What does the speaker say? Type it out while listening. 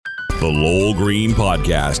The Lowell Green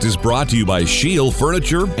Podcast is brought to you by Shield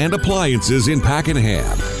Furniture and Appliances in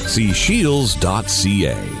Pakenham. See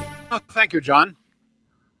shields.ca. Oh, thank you, John.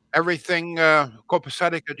 Everything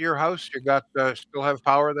copacetic at your house? You got still have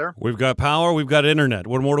power there? We've got power. We've got internet.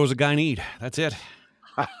 What more does a guy need? That's it.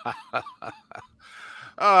 Well,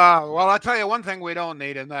 I'll tell you one thing we don't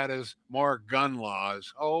need, and that is more gun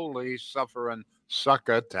laws. Holy suffering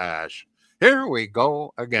succotash. Here we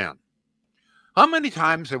go again. How many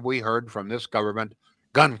times have we heard from this government,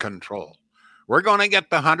 gun control? We're going to get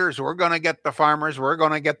the hunters. We're going to get the farmers. We're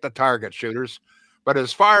going to get the target shooters. But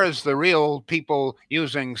as far as the real people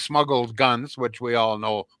using smuggled guns, which we all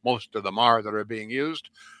know most of them are that are being used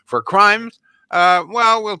for crimes,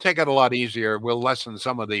 well, we'll take it a lot easier. We'll lessen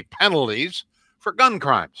some of the penalties for gun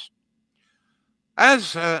crimes.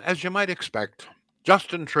 As you might expect,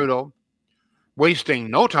 Justin Trudeau, wasting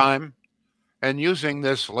no time and using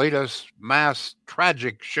this latest mass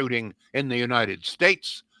tragic shooting in the United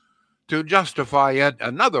States to justify yet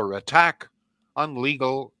another attack on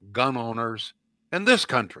legal gun owners in this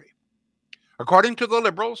country. According to the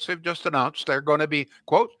Liberals, they've just announced they're going to be,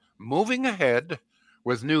 quote, moving ahead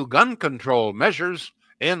with new gun control measures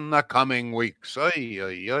in the coming weeks. Now,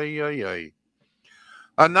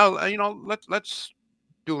 let's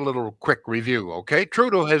do a little quick review, okay?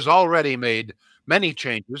 Trudeau has already made many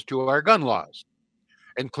changes to our gun laws,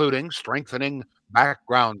 including strengthening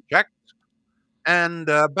background checks and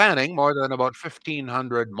banning more than about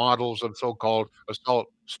 1,500 models of so-called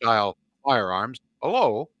assault-style firearms.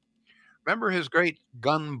 Hello, remember his great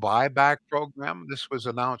gun buyback program? This was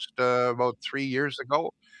announced about 3 years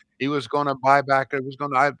ago. He was going to buy back.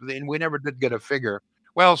 And we never did get a figure.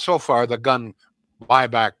 Well, so far the gun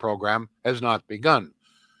buyback program has not begun,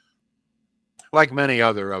 like many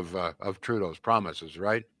other of Trudeau's promises,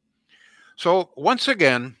 right? So once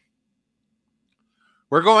again,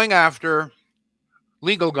 we're going after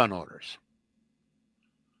legal gun owners.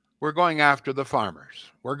 We're going after the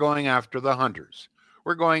farmers. We're going after the hunters.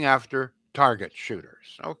 We're going after target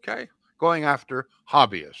shooters, okay? Going after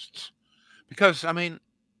hobbyists. Because, I mean,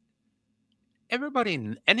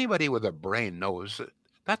 anybody with a brain knows that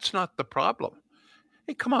that's not the problem.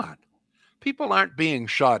 Hey, come on. People aren't being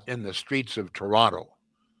shot in the streets of Toronto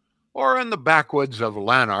or in the backwoods of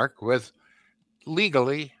Lanark with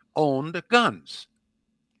legally owned guns.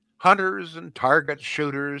 Hunters and target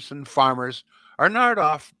shooters and farmers are not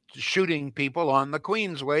off shooting people on the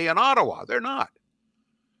Queensway in Ottawa. They're not.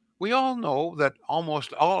 We all know that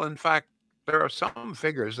almost all, in fact, there are some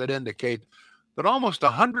figures that indicate that almost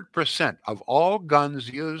 100% of all guns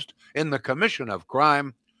used in the commission of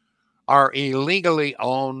crime are illegally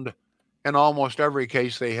owned. In almost every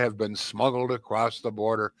case, they have been smuggled across the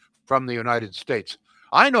border from the United States.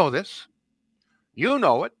 I know this. You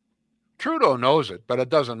know it. Trudeau knows it, but it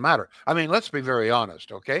doesn't matter. I mean, let's be very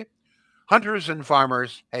honest, okay? Hunters and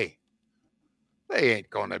farmers, hey, they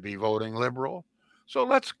ain't going to be voting Liberal. So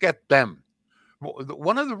let's get them.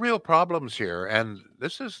 One of the real problems here, and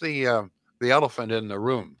this is the elephant in the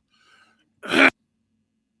room.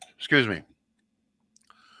 Excuse me.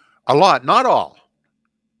 A lot, not all.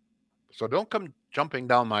 So don't come jumping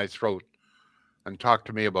down my throat and talk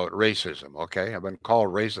to me about racism, okay? I've been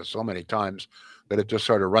called racist so many times that it just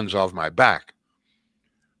sort of runs off my back.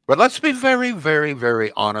 But let's be very, very,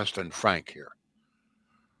 very honest and frank here.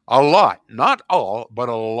 A lot, not all, but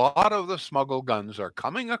a lot of the smuggled guns are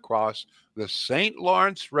coming across the St.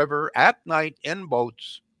 Lawrence River at night in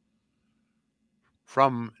boats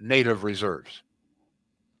from native reserves.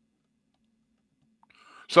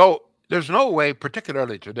 So there's no way,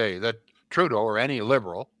 particularly today, that Trudeau or any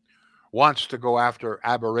Liberal wants to go after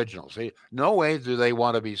Aboriginals. No way do they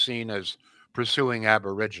want to be seen as pursuing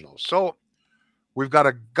Aboriginals. So we've got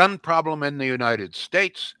a gun problem in the United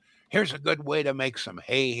States. Here's a good way to make some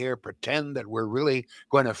hay here, pretend that we're really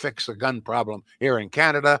going to fix the gun problem here in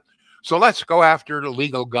Canada. So let's go after the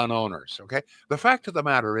legal gun owners, okay? The fact of the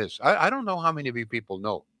matter is, I don't know how many of you people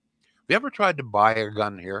know. Have you ever tried to buy a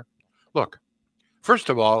gun here? Look, first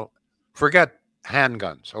of all, forget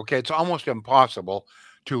handguns, okay? It's almost impossible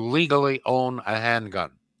to legally own a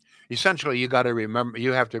handgun. Essentially, you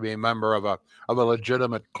have to be a member of a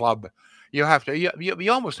legitimate club. You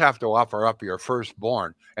almost have to offer up your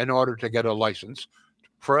firstborn in order to get a license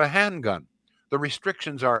for a handgun. The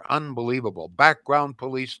restrictions are unbelievable. Background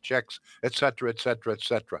police checks, et cetera, et cetera, et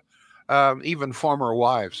cetera. Even former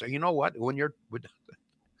wives. You know what?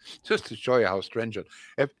 Just to show you how stringent.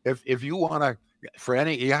 If you want to,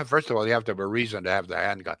 first of all, you have to have a reason to have the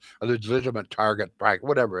handgun, a legitimate target,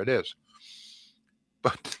 whatever it is.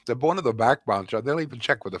 But one of the background checks, they'll even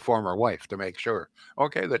check with the former wife to make sure,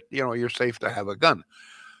 okay, that you're safe to have a gun.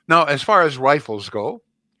 Now, as far as rifles go,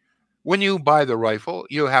 when you buy the rifle,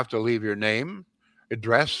 you have to leave your name,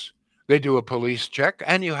 address. They do a police check,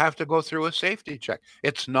 and you have to go through a safety check.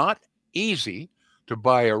 It's not easy to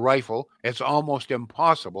buy a rifle. It's almost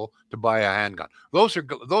impossible to buy a handgun. Those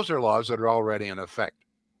are laws that are already in effect.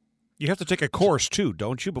 You have to take a course too,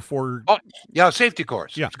 don't you? Before Safety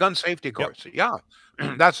course. Yeah. It's gun safety course. Yep.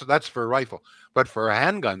 Yeah, that's for rifle. But for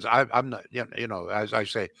handguns, I'm not. As I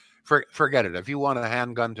say, forget it. If you want a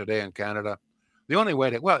handgun today in Canada, the only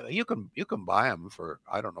way you can buy them for,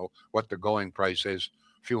 I don't know what the going price is,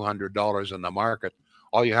 a few $100s in the market.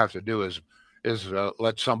 All you have to do is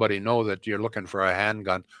let somebody know that you're looking for a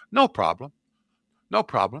handgun. No problem.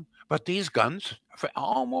 But these guns,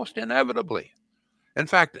 almost inevitably. In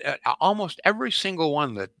fact, almost every single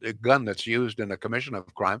gun that's used in the commission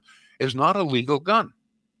of crime is not a legal gun.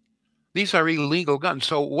 These are illegal guns.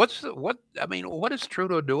 So what is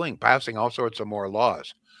Trudeau doing, passing all sorts of more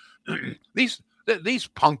laws? These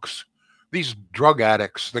punks, these drug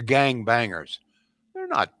addicts, the gang bangers, they're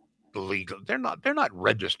not legal. They're not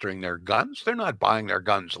registering their guns. They're not buying their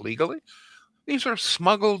guns legally. These are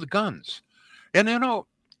smuggled guns. And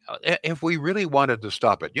if we really wanted to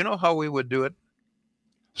stop it, you know how we would do it?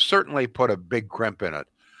 Certainly put a big crimp in it.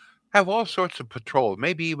 Have all sorts of patrols,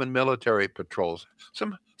 maybe even military patrols.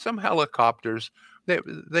 Some helicopters.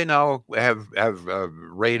 They now have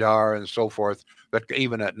radar and so forth that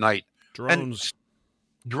even at night. Drones.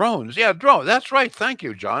 Yeah, drones. That's right. Thank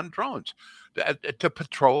you, John. Drones to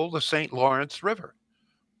patrol the St. Lawrence River.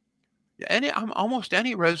 Almost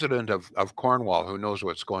any resident of Cornwall who knows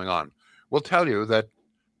what's going on will tell you that,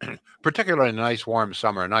 particularly a nice warm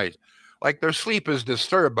summer night, like their sleep is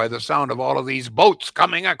disturbed by the sound of all of these boats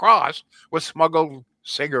coming across with smuggled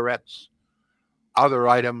cigarettes, other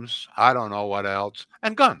items, I don't know what else,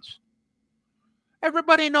 and guns.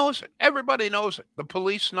 Everybody knows it. The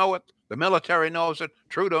police know it. The military knows it.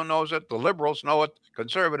 Trudeau knows it. The Liberals know it.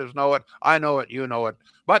 Conservatives know it. I know it. You know it.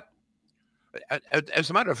 But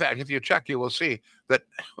as a matter of fact, if you check, you will see that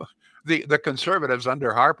the Conservatives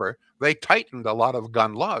under Harper, they tightened a lot of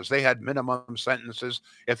gun laws. They had minimum sentences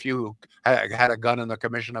if you had a gun in the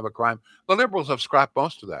commission of a crime. The Liberals have scrapped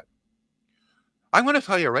most of that. I'm going to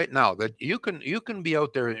tell you right now that you can be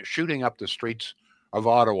out there shooting up the streets of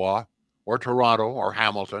Ottawa or Toronto or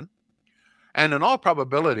Hamilton, and in all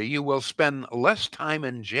probability, you will spend less time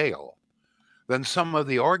in jail than some of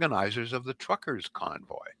the organizers of the truckers'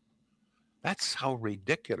 convoy. That's how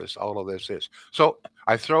ridiculous all of this is. So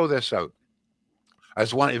I throw this out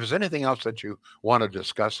as one. If there's anything else that you want to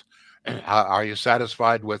discuss, are you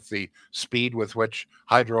satisfied with the speed with which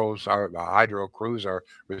hydro crews are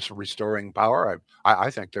restoring power?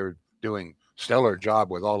 I think they're doing stellar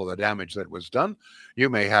job with all of the damage that was done. You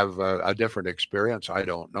may have a different experience. I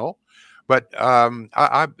don't know. But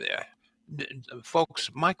folks,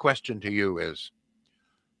 my question to you is,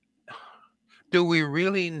 do we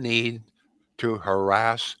really need to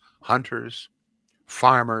harass hunters,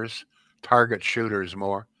 farmers, target shooters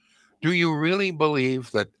more? Do you really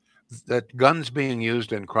believe that guns being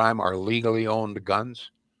used in crime are legally owned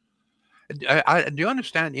guns? Do you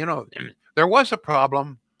understand? There was a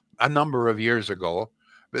problem a number of years ago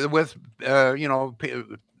with,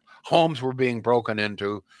 homes were being broken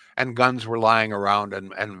into and guns were lying around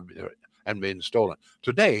and being stolen.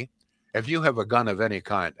 Today, if you have a gun of any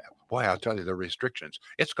kind, boy, I'll tell you the restrictions.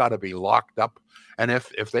 It's got to be locked up. And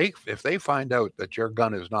if they find out that your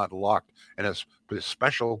gun is not locked in a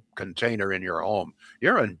special container in your home,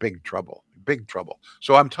 you're in big trouble.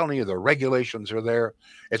 So I'm telling you, the regulations are there.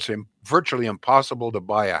 It's virtually impossible to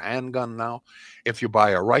buy a handgun now. If you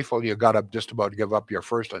buy a rifle, you got to just about give up your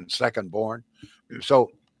first and second born.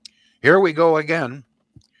 So here we go again.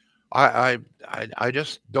 I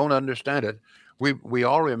just don't understand it. We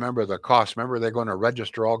all remember the cost. Remember, they're going to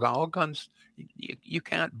register all guns. You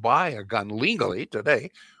can't buy a gun legally today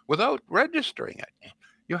without registering it.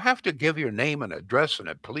 You have to give your name and address and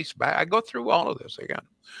a police badge. I go through all of this again.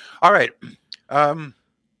 All right.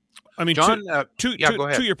 John, go ahead.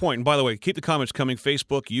 To your point, and by the way, keep the comments coming.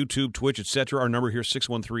 Facebook, YouTube, Twitch, etc. Our number here,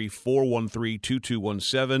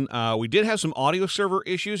 613-413-2217. We did have some audio server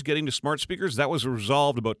issues getting to smart speakers. That was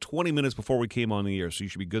resolved about 20 minutes before we came on the air, so you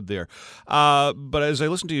should be good there. But as I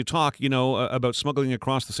listen to you talk, about smuggling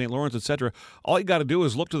across the St. Lawrence, etc., all you got to do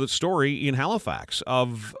is look to the story in Halifax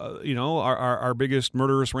of, our biggest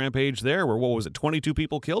murderous rampage there, where, 22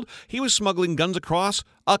 people killed? He was smuggling guns across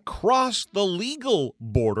the legal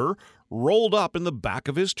border, rolled up in the back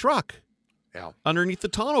of his truck, underneath the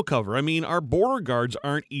tonneau cover. I mean, our border guards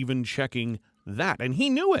aren't even checking that, and he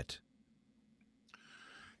knew it.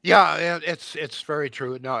 Yeah, it's very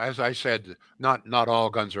true. Now, as I said, not all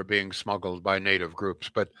guns are being smuggled by native groups,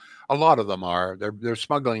 but a lot of them are. They're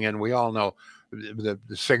smuggling in. We all know the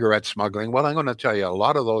cigarette smuggling. Well, I'm going to tell you, a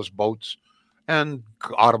lot of those boats and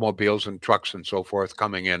automobiles and trucks and so forth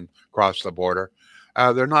coming in across the border,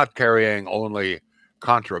 they're not carrying only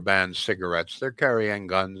contraband cigarettes. They're carrying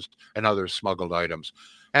guns and other smuggled items,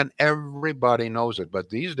 and everybody knows it. But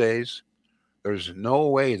these days, there's no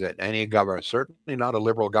way that any government, certainly not a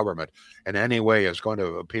liberal government, in any way is going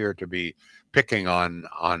to appear to be picking on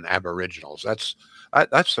Aboriginals. That's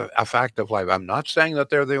a fact of life. I'm not saying that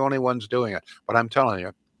they're the only ones doing it, but I'm telling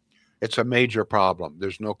you, it's a major problem.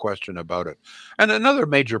 There's no question about it. And another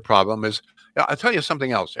major problem is, I'll tell you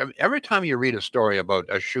something else. Every time you read a story about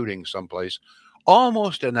a shooting someplace,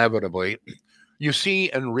 almost inevitably, you see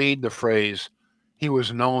and read the phrase, he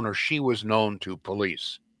was known or she was known to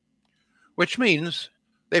police, which means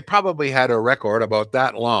they probably had a record about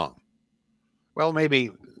that long. Well, maybe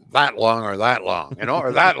that long, or that long.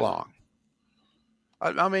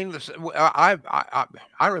 I mean,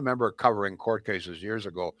 I remember covering court cases years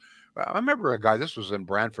ago. I remember a guy. This was in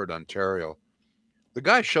Brantford, Ontario. The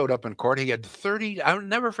guy showed up in court. He had 30, I'll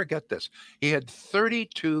never forget this. He had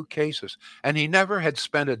 32 cases and he never had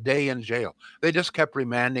spent a day in jail. They just kept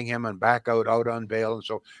remanding him and back out on bail.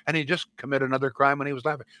 And he just committed another crime and he was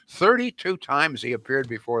laughing. 32 times he appeared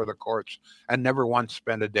before the courts and never once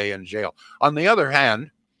spent a day in jail. On the other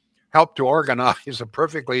hand, helped to organize a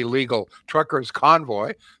perfectly legal truckers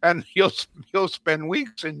convoy, and you'll spend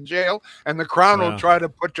weeks in jail, and the Crown will try to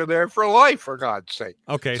put you there for life, for God's sake.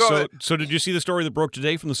 Okay, so did you see the story that broke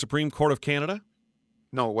today from the Supreme Court of Canada?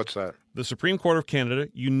 No, what's that? The Supreme Court of Canada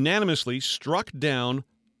unanimously struck down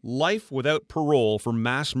life without parole for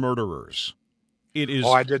mass murderers. It is.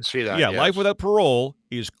 Oh, I did see that. Yeah, yes. Life without parole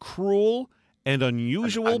is cruel and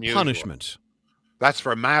unusual punishment. That's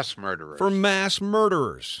for mass murderers. For mass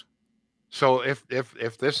murderers. So if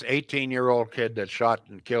this 18-year-old kid that shot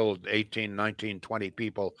and killed 18, 19, 20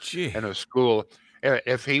 people in a school,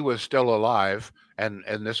 if he was still alive, and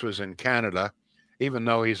this was in Canada, even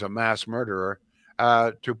though he's a mass murderer,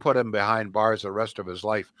 to put him behind bars the rest of his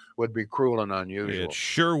life would be cruel and unusual. It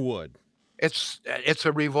sure would. It's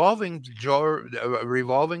a revolving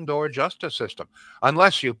door justice system,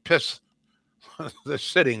 unless you piss the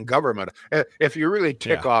sitting government. If you really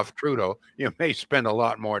tick off Trudeau, you may spend a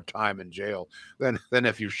lot more time in jail than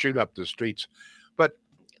if you shoot up the streets. But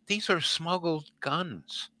these are smuggled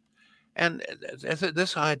guns. And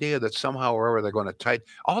this idea that somehow or other they're going to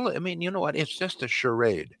you know what? It's just a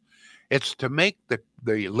charade. It's to make the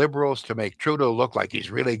liberals, to make Trudeau look like he's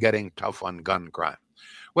really getting tough on gun crime.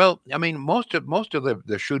 Well, I mean, most of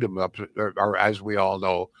the shoot 'em ups are, as we all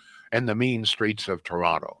know, in the mean streets of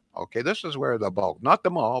Toronto. Okay, this is where the bulk, not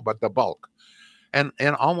them all, but the bulk. And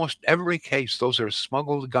in almost every case, those are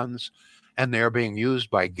smuggled guns, and they're being used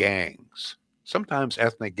by gangs. Sometimes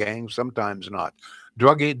ethnic gangs, sometimes not.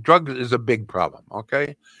 Drug is a big problem.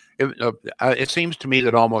 Okay, it seems to me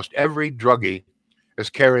that almost every druggie is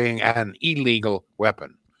carrying an illegal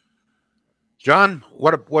weapon. John,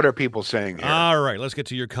 what are people saying here? All right, let's get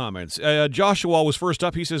to your comments. Joshua was first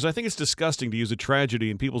up. He says, I think it's disgusting to use a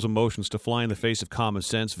tragedy and people's emotions to fly in the face of common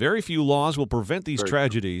sense. Very few laws will prevent these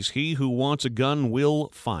tragedies. He who wants a gun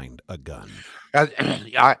will find a gun.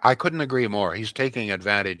 I couldn't agree more. He's taking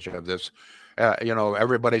advantage of this.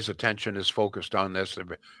 Everybody's attention is focused on this.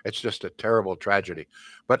 It's just a terrible tragedy.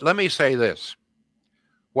 But let me say this.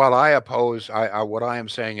 While I oppose, what I am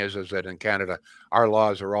saying is that in Canada, our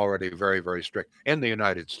laws are already very, very strict. In the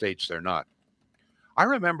United States, they're not. I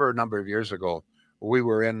remember a number of years ago, we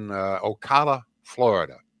were in Ocala,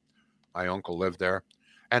 Florida. My uncle lived there.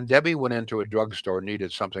 And Debbie went into a drugstore,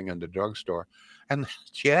 needed something in the drugstore. And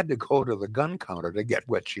she had to go to the gun counter to get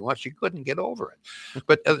what she wants. She couldn't get over it.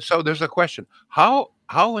 But so there's a question. There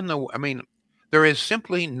is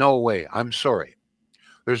simply no way. I'm sorry.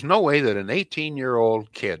 There's no way that an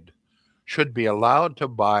 18-year-old kid should be allowed to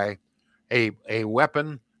buy a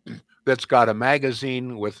weapon that's got a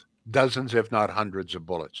magazine with dozens, if not hundreds of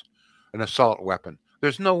bullets, an assault weapon.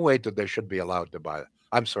 There's no way that they should be allowed to buy it.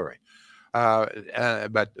 I'm sorry.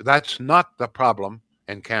 But that's not the problem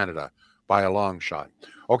in Canada by a long shot.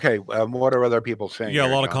 Okay, what are other people saying? Yeah,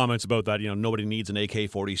 a lot of comments about that. Nobody needs an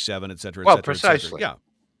AK-47, et cetera, et well, cetera, precisely. Et cetera. Yeah.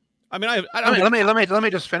 I mean, let me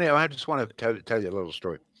just finish. I just want to tell you a little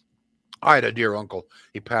story. I had a dear uncle.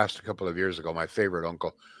 He passed a couple of years ago. My favorite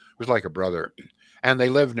uncle. He was like a brother, and they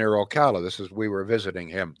lived near Ocala. We were visiting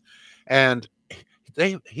him, and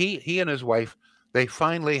he and his wife, they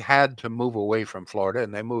finally had to move away from Florida,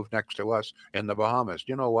 and they moved next to us in the Bahamas.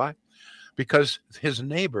 Do you know why? Because his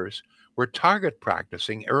neighbors were target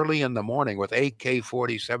practicing early in the morning with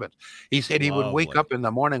AK-47s. He said he would wake Lovely. up in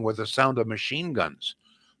the morning with the sound of machine guns.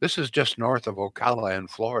 This is just north of Ocala in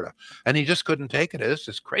Florida. And he just couldn't take it. This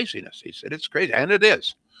is craziness. He said it's crazy. And it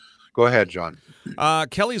is. Go ahead, John.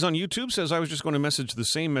 Kelly's on YouTube says, I was just going to message the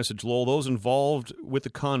same message, Lowell. Those involved with the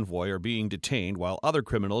convoy are being detained while other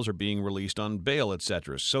criminals are being released on bail,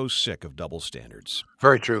 etc. So sick of double standards.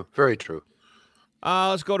 Very true. Very true.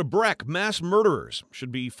 Let's go to Breck. Mass murderers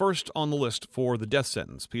should be first on the list for the death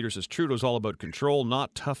sentence. Peter says Trudeau's all about control,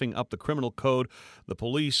 not toughing up the criminal code the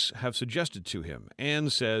police have suggested to him. Anne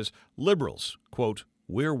says Liberals, quote,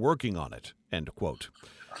 we're working on it, end quote.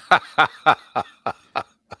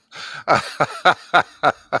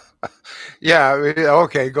 Yeah.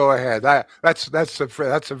 Okay. Go ahead. That's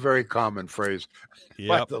a very common phrase.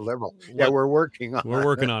 Yep. The Liberal. Yeah, we're working on. We're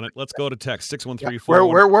working on it. Let's go to text 613.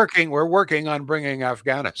 We're working on bringing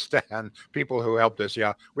Afghanistan people who helped us.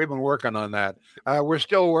 Yeah, we've been working on that. We're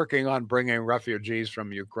still working on bringing refugees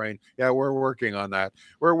from Ukraine. Yeah, we're working on that.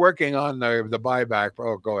 We're working on the buyback.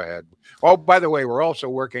 Oh, go ahead. Oh, by the way, we're also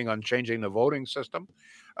working on changing the voting system.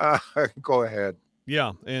 Go ahead.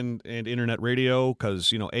 Yeah, and internet radio,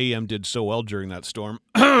 because, AM did so well during that storm.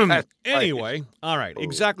 Anyway, all right,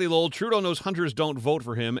 exactly, Lowell. Trudeau knows hunters don't vote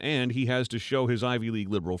for him, and he has to show his Ivy League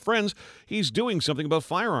liberal friends he's doing something about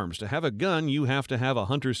firearms. To have a gun, you have to have a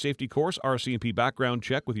hunter's safety course, RCMP background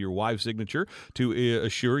check with your wife's signature to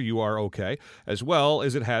assure you are okay, as well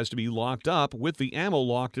as it has to be locked up with the ammo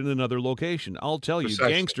locked in another location. I'll tell you,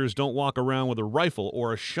 gangsters don't walk around with a rifle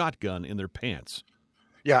or a shotgun in their pants.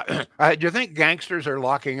 Yeah. Do you think gangsters are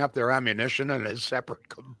locking up their ammunition in a separate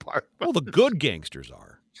compartment? Well, the good gangsters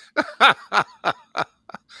are.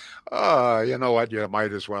 You know what? You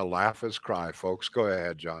might as well laugh as cry, folks. Go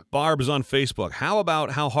ahead, John. Barb is on Facebook. How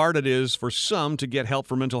about how hard it is for some to get help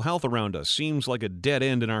for mental health around us? Seems like a dead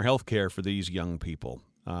end in our health care for these young people.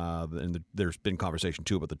 And there's been conversation,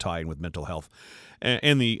 too, about the tie-in with mental health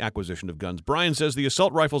and the acquisition of guns. Brian says the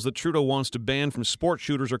assault rifles that Trudeau wants to ban from sport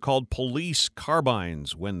shooters are called police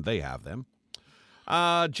carbines when they have them.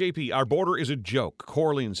 JP, our border is a joke.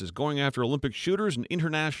 Corleans is going after Olympic shooters and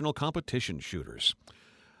international competition shooters.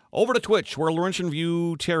 Over to Twitch, where Laurentian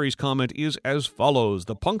View Terry's comment is as follows.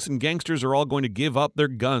 The punks and gangsters are all going to give up their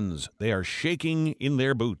guns. They are shaking in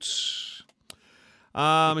their boots.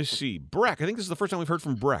 Let me see. Breck. I think this is the first time we've heard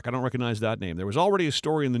from Breck. I don't recognize that name. There was already a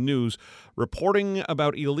story in the news reporting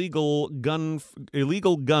about illegal guns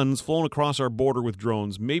flown across our border with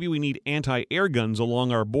drones. Maybe we need anti-air guns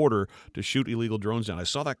along our border to shoot illegal drones down. I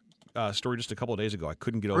saw that story just a couple of days ago. I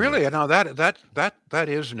couldn't get over it. Really? Now that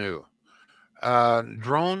is new.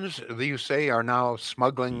 Drones, you say, are now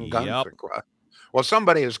smuggling guns across. Well,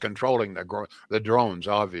 somebody is controlling the drones,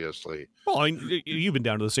 obviously. Well, I mean, you've been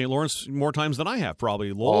down to the St. Lawrence more times than I have,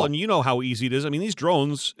 probably, Lowell, and you know how easy it is. I mean, these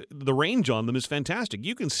drones, the range on them is fantastic.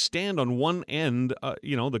 You can stand on one end,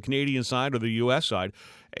 the Canadian side or the U.S. side,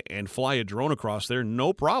 and fly a drone across there,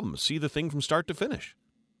 no problem. See the thing from start to finish.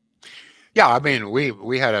 Yeah, I mean,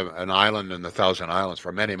 we had an island in the Thousand Islands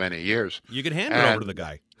for many, many years. You could hand it over to the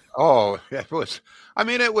guy. Oh, it was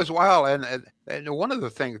wild. And one of the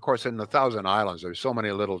things, of course, in the Thousand Islands, there's so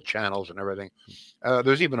many little channels and everything.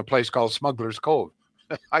 There's even a place called Smuggler's Cove.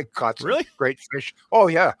 I caught some great fish. Oh,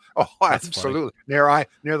 yeah. Oh, that's absolutely. Near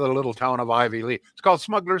the little town of Ivy Lee. It's called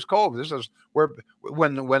Smuggler's Cove. This is where,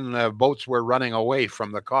 when the boats were running away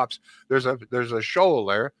from the cops, there's a shoal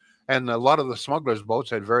there. And a lot of the smugglers'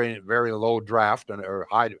 boats had very, very low draft or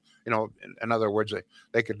high, in other words,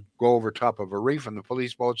 they could go over top of a reef and the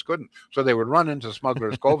police boats couldn't. So they would run into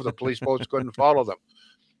Smuggler's Cove. The police boats couldn't follow them.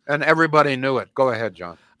 And everybody knew it. Go ahead,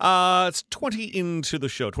 John. It's 20 minutes into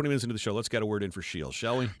the show. Let's get a word in for Shields,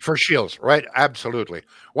 shall we? For Shields, right? Absolutely.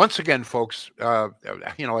 Once again, folks, as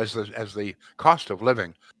the cost of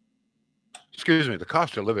living, the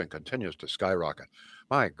cost of living continues to skyrocket.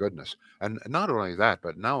 My goodness. And not only that,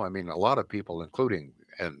 but now, I mean, a lot of people, including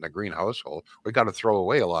in the Green household, we got to throw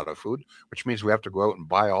away a lot of food, which means we have to go out and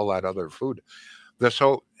buy all that other food.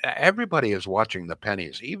 So everybody is watching the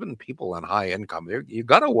pennies, even people on high income. You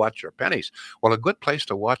got to watch your pennies. Well, a good place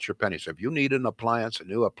to watch your pennies. If you need a new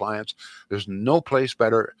appliance, there's no place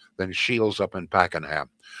better than Shields up in Pakenham.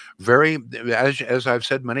 As I've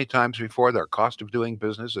said many times before, their cost of doing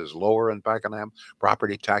business is lower in Pakenham.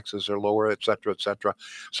 Property taxes are lower, et cetera, et cetera.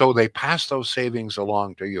 So they pass those savings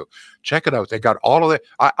along to you. Check it out. They got all of it.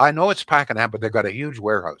 I know it's Pakenham, but they've got a huge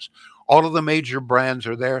warehouse. All of the major brands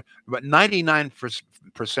are there, but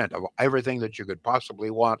 99% of everything that you could possibly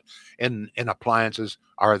want in appliances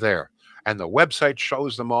are there. And the website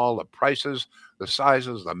shows them all, the prices, the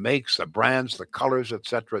sizes, the makes, the brands, the colors, et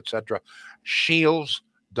cetera, et cetera.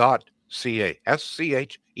 Shields.ca.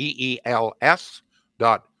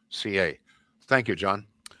 SCHEELS.ca. Thank you, John.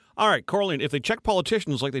 All right, Corleen, if they check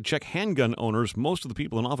politicians like they check handgun owners, most of the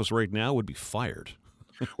people in office right now would be fired.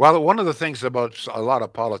 Well, one of the things about a lot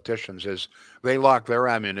of politicians is they lock their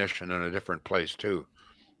ammunition in a different place, too.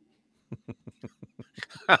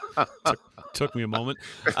 Took me a moment.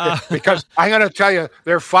 Because I'm going to tell you,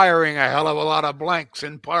 they're firing a hell of a lot of blanks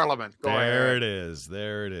in Parliament. There it is.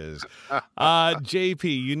 JP,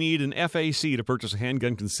 you need an FAC to purchase a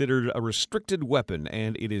handgun considered a restricted weapon,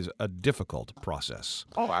 and it is a difficult process.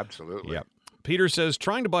 Oh, absolutely. Yep. Peter says,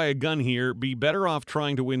 trying to buy a gun here, be better off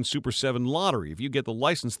trying to win Super 7 lottery. If you get the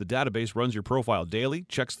license, the database runs your profile daily,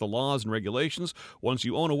 checks the laws and regulations. Once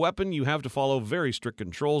you own a weapon, you have to follow very strict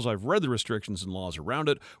controls. I've read the restrictions and laws around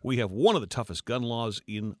it. We have one of the toughest gun laws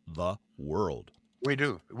in the world. We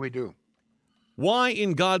do. Why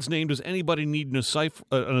in God's name does anybody need an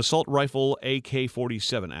assault rifle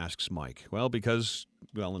AK-47, asks Mike. Well, because,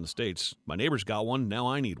 in the States, my neighbor's got one, now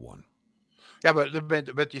I need one. Yeah,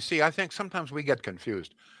 but you see, I think sometimes we get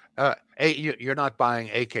confused. You're not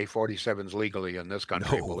buying AK-47s legally in this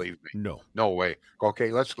country, believe me. No way.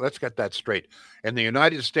 Okay, let's get that straight. In the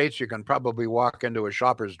United States, you can probably walk into a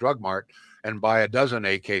Shoppers Drug Mart and buy a dozen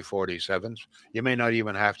AK-47s. You may not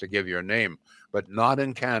even have to give your name, but not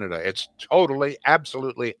in Canada. It's totally,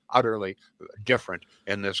 absolutely, utterly different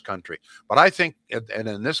in this country. But I think, and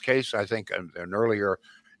in this case, I think an earlier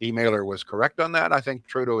emailer was correct on that. I think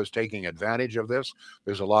Trudeau is taking advantage of this.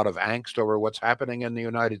 There's a lot of angst over what's happening in the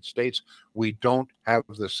United States. We don't have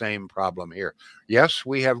the same problem here. Yes,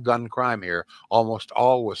 we have gun crime here, almost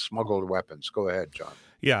all with smuggled weapons. Go ahead, John.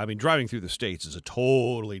 Yeah, driving through the States is a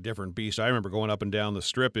totally different beast. I remember going up and down the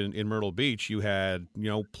strip in Myrtle Beach. You had,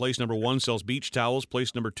 place number 1 sells beach towels,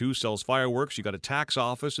 place number 2 sells fireworks. You got a tax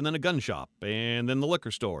office and then a gun shop and then the liquor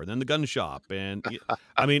store and then the gun shop. And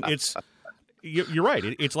it's... You're right.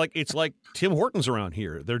 It's like Tim Hortons around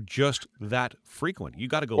here. They're just that frequent. You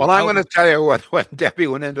got to go. Well, I'm going to tell you what. When Debbie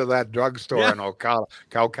went into that drugstore in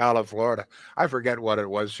Ocala, Florida, I forget what it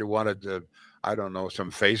was. She wanted to, I don't know,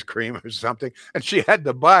 some face cream or something, and she had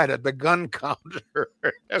to buy it at the gun counter.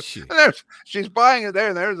 She's buying it there,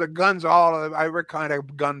 and there's the guns, all every kind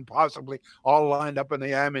of gun possibly, all lined up, and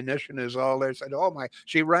the ammunition is all there. Said, "Oh my!"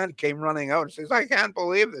 She came running out and says, "I can't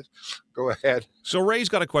believe this." Go ahead. So Ray's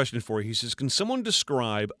got a question for you. He says, "Can someone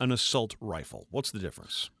describe an assault rifle? What's the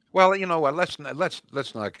difference?" Well, you know what? Let's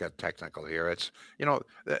not get technical here. It's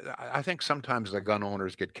I think sometimes the gun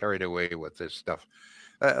owners get carried away with this stuff.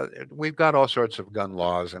 We've got all sorts of gun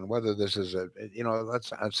laws, and whether this is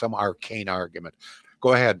let's have some arcane argument.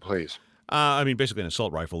 Go ahead, please. Basically, an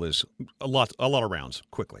assault rifle is a lot of rounds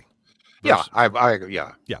quickly. Yeah,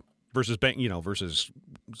 yeah. Versus versus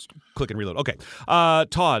click and reload. Okay,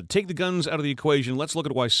 Todd, take the guns out of the equation. Let's look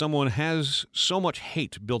at why someone has so much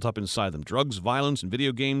hate built up inside them: drugs, violence, and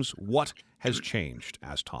video games. What has changed?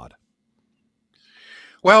 Asked Todd.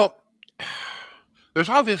 Well, there's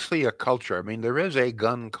obviously a culture. There is a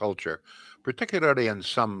gun culture, particularly in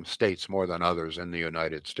some states more than others in the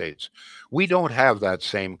United States. We don't have that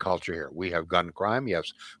same culture here. We have gun crime,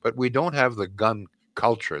 yes, but we don't have the gun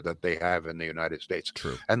culture that they have in the United States.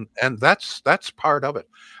 True. And that's part of it.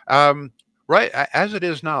 Right, as it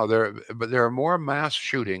is now, there are more mass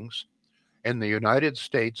shootings in the United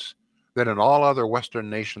States than in all other Western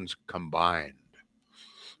nations combined.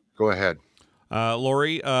 Go ahead.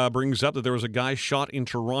 Lori brings up that there was a guy shot in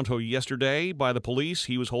Toronto yesterday by the police.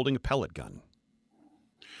 He was holding a pellet gun.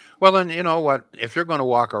 Well, then you know what? If you're going to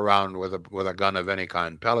walk around with a gun of any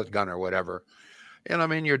kind, pellet gun or whatever,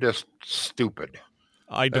 you're just stupid.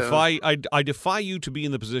 I defy you to be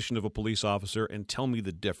in the position of a police officer and tell me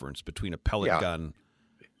the difference between a pellet gun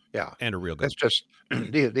and a real gun. It's just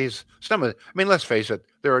let's face it,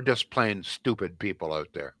 there are just plain stupid people out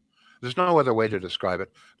there. There's no other way to describe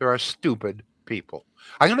it. There are stupid people.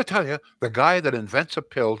 I'm going to tell you, the guy that invents a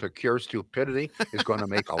pill to cure stupidity is going to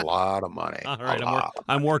make a lot of money. All right,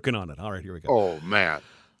 I'm working on it. All right, here we go. Oh, man.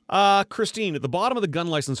 Christine, at the bottom of the gun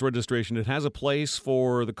license registration, it has a place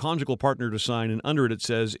for the conjugal partner to sign, and under it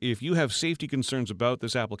says, if you have safety concerns about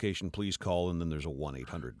this application, please call, and then there's a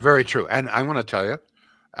 1-800. Very true. And I'm going to tell you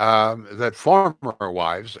that former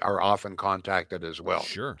wives are often contacted as well.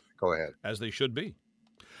 Sure. Go ahead. As they should be,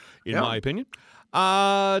 in my opinion.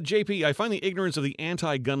 JP, I find the ignorance of the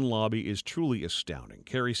anti-gun lobby is truly astounding.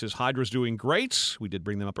 Carrie says Hydra's doing great. We did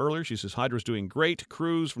bring them up earlier. She says Hydra's doing great.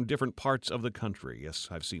 Crews from different parts of the country. Yes,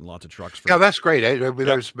 I've seen lots of trucks. Yeah, that's great.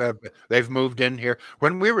 They've moved in here.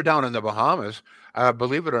 When we were down in the Bahamas,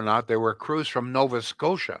 believe it or not, there were crews from Nova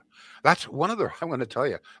Scotia. That's I'm going to tell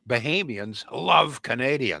you, Bahamians love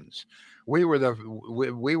Canadians. we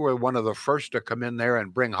were one of the first to come in there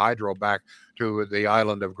and bring hydro back to the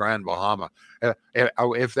island of Grand Bahama.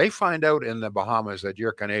 If they find out in the Bahamas that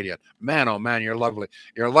you're Canadian, man, oh man, you're lovely.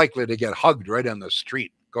 You're likely to get hugged right in the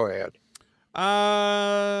street. Go ahead.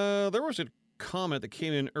 There was a comment that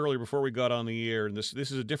came in earlier before we got on the air, and this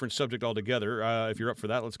is a different subject altogether. If you're up for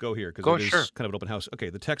that, let's go here, because it is kind of an open house.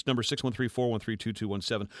 Okay, the text number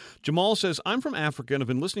 613-413-2217. Jamal says, I'm from Africa and have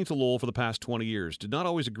been listening to Lowell for the past 20 years. Did not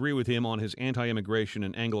always agree with him on his anti-immigration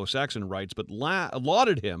and Anglo-Saxon rights, but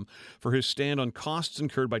lauded him for his stand on costs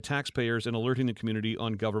incurred by taxpayers and alerting the community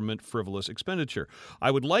on government frivolous expenditure.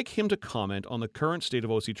 I would like him to comment on the current state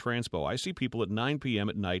of OC Transpo. I see people at 9 p.m.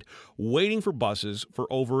 at night waiting for buses for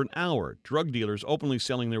over an hour. Drug dealers openly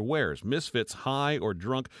selling their wares, misfits high or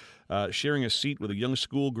drunk, sharing a seat with a young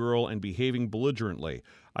schoolgirl and behaving belligerently.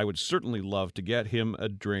 I would certainly love to get him a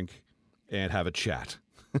drink and have a chat.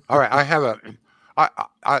 All right, I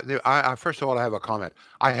first of all, I have a comment.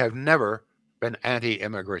 I have never been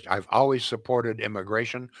anti-immigration. I've always supported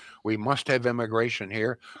immigration. We must have immigration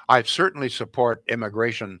here. I certainly support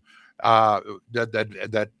immigration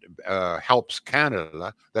that helps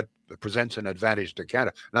Canada, that presents an advantage to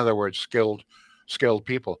Canada. In other words, skilled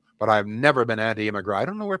people. But I've never been anti-immigrant. I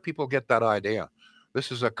don't know where people get that idea. This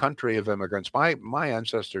is a country of immigrants. My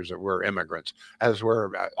ancestors were immigrants, as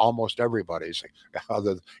were almost everybody's.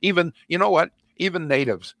 Even, you know what? Even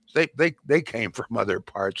natives, they came from other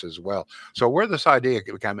parts as well. So where this idea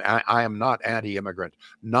came, I am not anti-immigrant,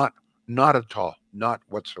 not at all, not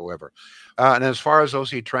whatsoever. And as far as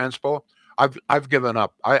OC Transpo, I've given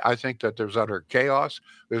up. I think that there's utter chaos.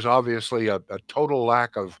 There's obviously a total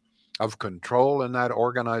lack of control in that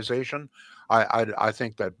organization. I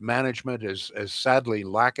think that management is sadly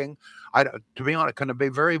lacking. To be honest, can I be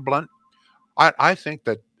very blunt? I think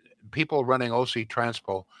that people running OC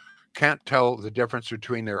Transpo can't tell the difference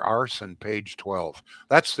between their arse and page 12.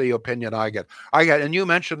 That's the opinion I get. And you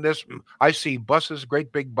mentioned this. I see buses,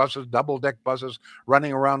 great big buses, double-deck buses,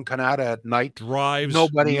 running around Canada at night. Drives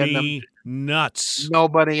nobody me in them. Nuts.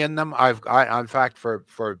 Nobody in them. In fact, for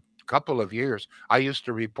a couple of years, I used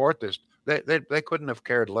to report this. They couldn't have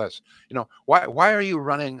cared less. You know, why are you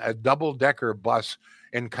running a double-decker bus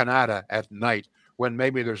in Canada at night when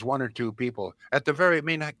maybe there's one or two people at the very? I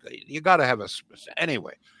mean, you got to have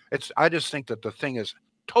anyway. I just think that the thing is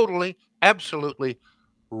totally, absolutely,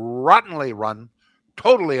 rottenly run,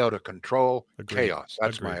 totally out of control. Agreed. Chaos.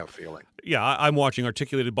 That's my feeling. Yeah, I'm watching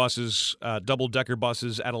articulated buses, double-decker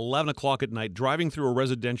buses at 11 o'clock at night, driving through a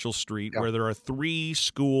residential street where there are 3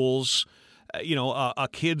 schools, a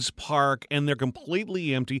kid's park, and they're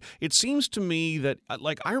completely empty. It seems to me that,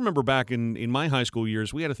 I remember back in my high school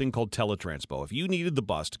years, we had a thing called Teletranspo. If you needed the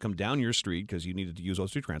bus to come down your street because you needed to use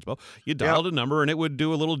OC Transpo, you dialed a number and it would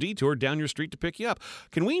do a little detour down your street to pick you up.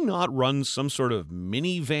 Can we not run some sort of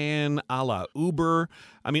minivan a la Uber?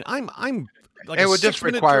 I mean, I'm it would just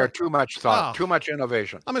require too much thought, too much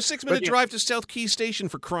innovation. I'm a 6-minute drive to South Key Station,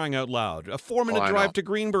 for crying out loud. A 4-minute drive to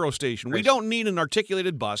Greenboro Station. We don't need an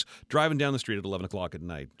articulated bus driving down the street at 11 o'clock at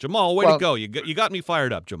night. Jamal, way to go. You got me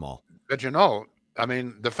fired up, Jamal. But I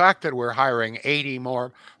mean, the fact that we're hiring 80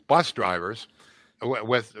 more bus drivers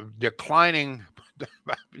with declining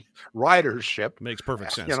ridership makes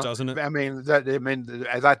perfect sense, doesn't it? I mean,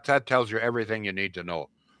 that tells you everything you need to know.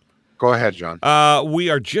 Go ahead, John. We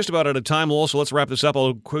are just about out of time, Lowell, so let's wrap this up.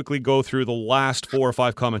 I'll quickly go through the last 4 or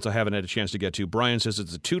 5 comments I haven't had a chance to get to. Brian says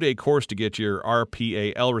it's a 2-day course to get your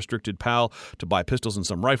RPAL, restricted PAL, to buy pistols and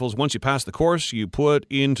some rifles. Once you pass the course, you put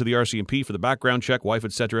into the RCMP for the background check, wife,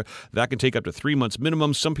 etc. That can take up to 3 months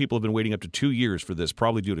minimum. Some people have been waiting up to 2 years for this,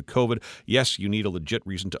 probably due to COVID. Yes, you need a legit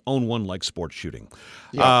reason to own one, like sports shooting.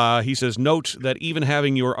 Yeah. He says, note that even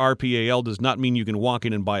having your RPAL does not mean you can walk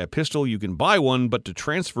in and buy a pistol. You can buy one, but to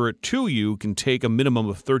transfer it to you can take a minimum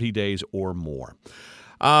of 30 days or more.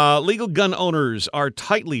 Legal gun owners are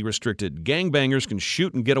tightly restricted. Gangbangers can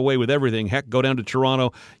shoot and get away with everything. Heck, go down to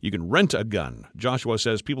Toronto. You can rent a gun. Joshua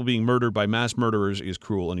says people being murdered by mass murderers is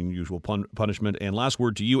cruel and unusual punishment. And last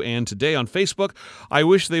word to you, Ann, today on Facebook. I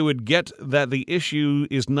wish they would get that the issue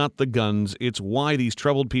is not the guns. It's why these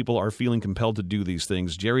troubled people are feeling compelled to do these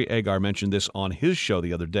things. Jerry Agar mentioned this on his show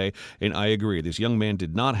the other day, and I agree. This young man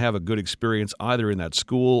did not have a good experience either in that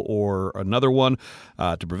school or another one.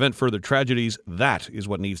 To prevent further tragedies, that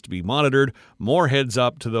is what needs to be monitored. More heads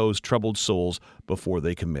up to those troubled souls before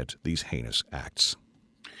they commit these heinous acts.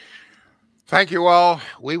 Thank you all.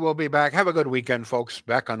 We will be back. Have a good weekend, folks.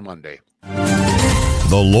 Back on Monday.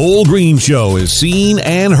 The Lowell Green Show is seen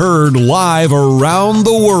and heard live around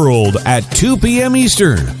the world at 2 p.m.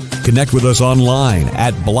 Eastern. Connect with us online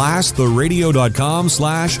at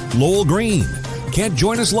blasttheradio.com/Lowell Green. Can't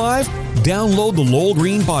join us live? Download the Lowell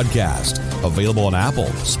Green Podcast. Available on Apple,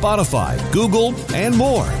 Spotify, Google, and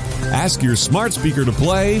more. Ask your smart speaker to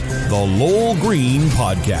play the Lowell Green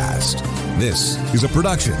Podcast. This is a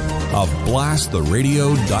production of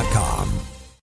BlastTheRadio.com.